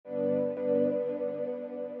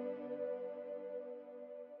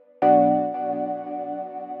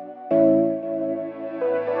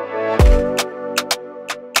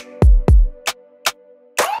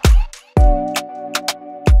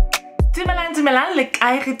Dumelang le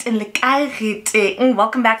kae re teng le kae re teng.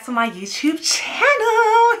 Welcome back to my YouTube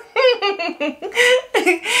channel.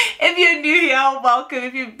 If you're new here, welcome.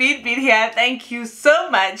 If you've been here, thank you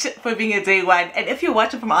so much for being a day one. And if you're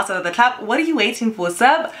watching from outside of the club, what are you waiting for?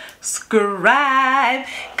 Subscribe.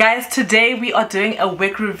 Guys, today we are doing a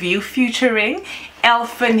wig review featuring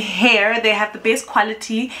Ft.ELFIN hair. They have the best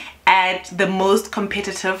quality at the most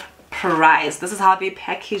competitive price. This is how the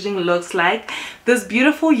packaging looks like. This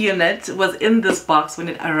beautiful unit was in this box when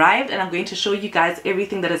it arrived, and I'm going to show you guys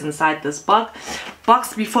everything that is inside this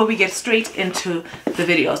box before we get straight into the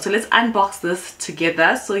video. So let's unbox this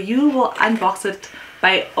together. So you will unbox it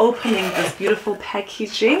by opening this beautiful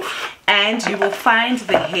packaging, and you will find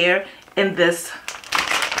the hair in this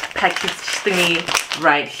package thingy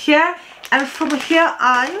right here. And from here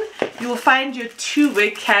on, you will find your two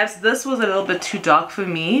wig caps. This was a little bit too dark for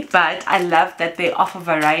me, but I love that they offer a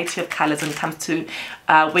variety of colors when it comes to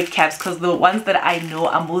wig caps, because the ones that I know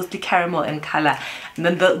are mostly caramel in color. And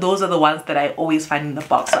then those are the ones that I always find in the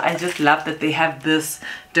box. So I just love that they have this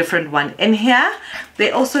different one in here.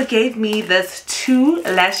 They also gave me this two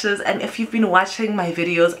lashes, and if you've been watching my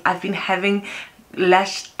videos, I've been having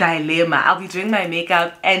lash dilemma. I'll be doing my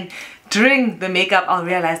makeup, and during the makeup I'll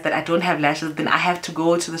realize that I don't have lashes. Then I have to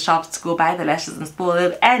go to the shops to go buy the lashes and spoil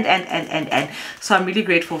it, and so I'm really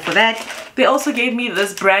grateful for that. They also gave me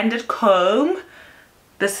this branded comb.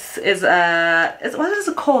 This is what is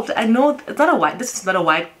it called? I know it's not a white, this is not a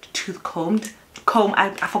white tooth comb. I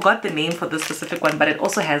forgot the name for this specific one, but it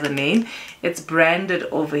also has a name. It's branded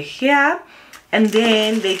over here. And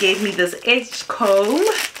then they gave me this edge comb,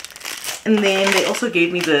 and then they also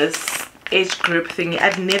gave me this edge grip thingy.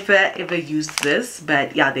 I've never ever used this,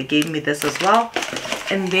 but yeah, they gave me this as well.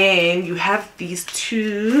 And then you have these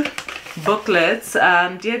two booklets.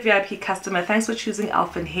 Dear VIP customer, thanks for choosing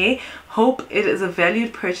Ft.ELFIN hair. Hope it is a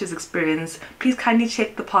valued purchase experience. Please kindly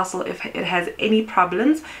check the parcel if it has any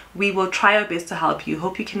problems. We will try our best to help you.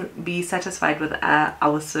 Hope you can be satisfied with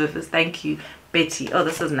our service. Thank you, Betty. Oh,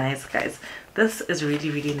 this is nice, guys. This is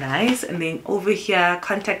really nice. And then over here,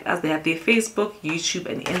 contact us. They have their Facebook, YouTube,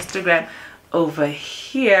 and Instagram over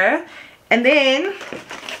here. And then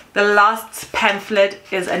the last pamphlet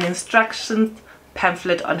is an instruction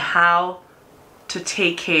pamphlet on how to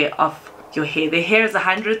take care of your hair. The hair is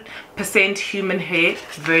 100% human hair,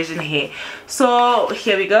 virgin hair. So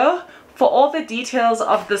here we go. For all the details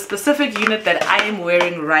of the specific unit that I am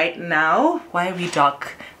wearing right now, why are we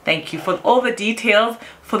dark? Thank you. For all the details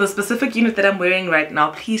for the specific unit that I'm wearing right now,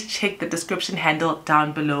 please check the description handle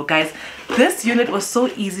down below. Guys, this unit was so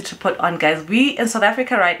easy to put on, guys. We in South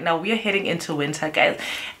Africa right now, we are heading into winter, guys,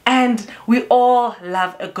 and we all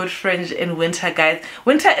love a good fringe in winter, guys.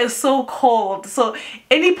 Winter is so cold, so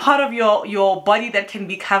any part of your body that can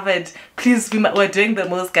be covered, please, we're doing the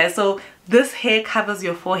most, guys. So this hair covers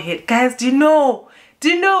your forehead, guys. Do you know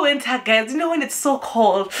winter, guys? Do you know when it's so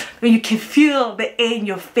cold, when you can feel the air in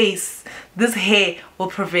your face? This hair will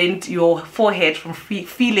prevent your forehead from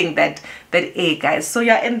feeling that air, guys. So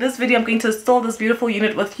yeah, in this video I'm going to install this beautiful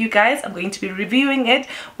unit with you guys. I'm going to be reviewing it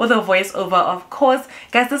with a voiceover, of course.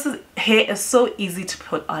 Guys, hair is so easy to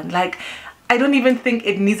put on. Like, I don't even think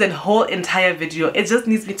it needs a whole entire video. It just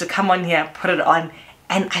needs me to come on here, put it on,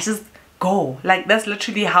 and I just go. Like, that's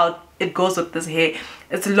literally how it goes with this hair.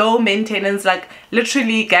 It's low maintenance. Like,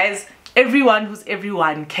 literally, guys, everyone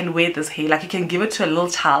can wear this hair. Like, you can give it to a little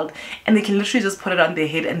child and they can literally just put it on their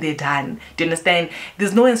head and they're done. Do you understand?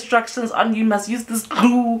 There's no instructions on you must use this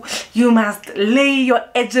glue, you must lay your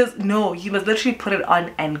edges. No, you must literally put it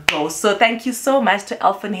on and go. So thank you so much to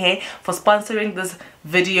Ft.ELFIN hair for sponsoring this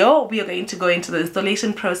video. We are going to go into the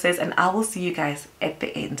installation process, and I will see you guys at the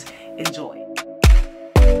end. Enjoy.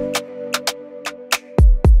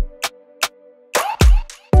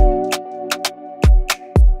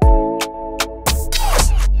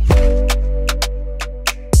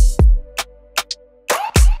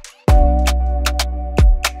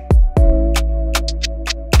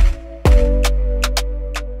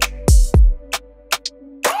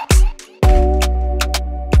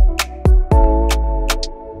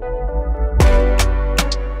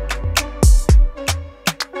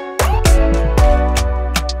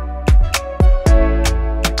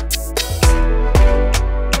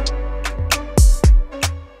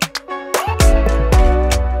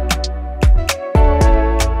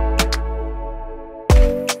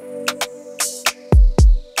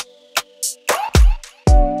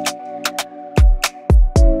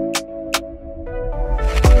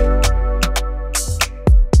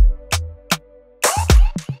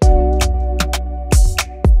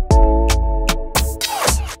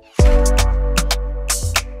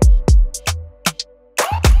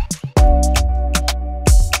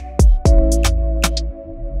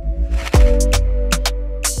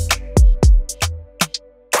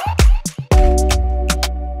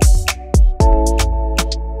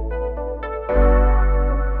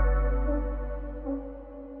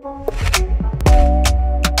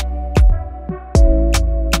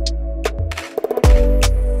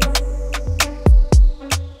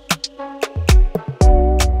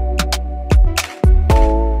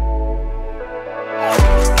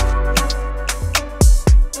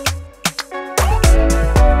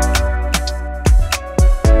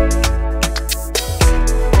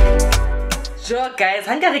 guys,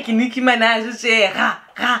 Nicki Minaj,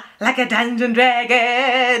 like a dungeon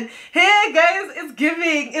dragon. Hey guys, it's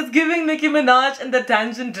giving Nicki Minaj and the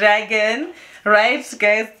Dungeon Dragon, right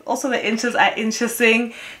guys? Also the inches are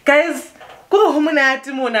interesting, guys. Go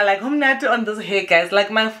like on this hair, guys.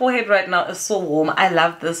 Like my forehead right now is so warm. I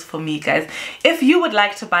love this for me, guys. If you would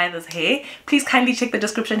like to buy this hair, please kindly check the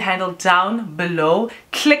description handle down below.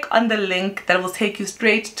 Click on the link that will take you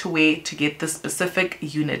straight to where to get this specific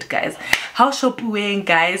unit, guys. How shopping,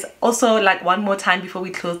 guys. Also, like one more time before we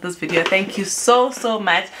close this video, thank you so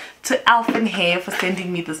much to Ft.ELFIN Hair for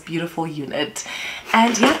sending me this beautiful unit.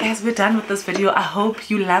 And yeah guys, we're done with this video. I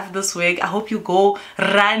hope you love this wig. I hope you go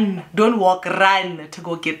run, don't walk, run to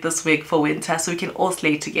go get this wig for winter so we can all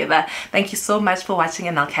slay together. Thank you so much for watching,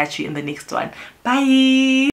 and I'll catch you in the next one. Bye.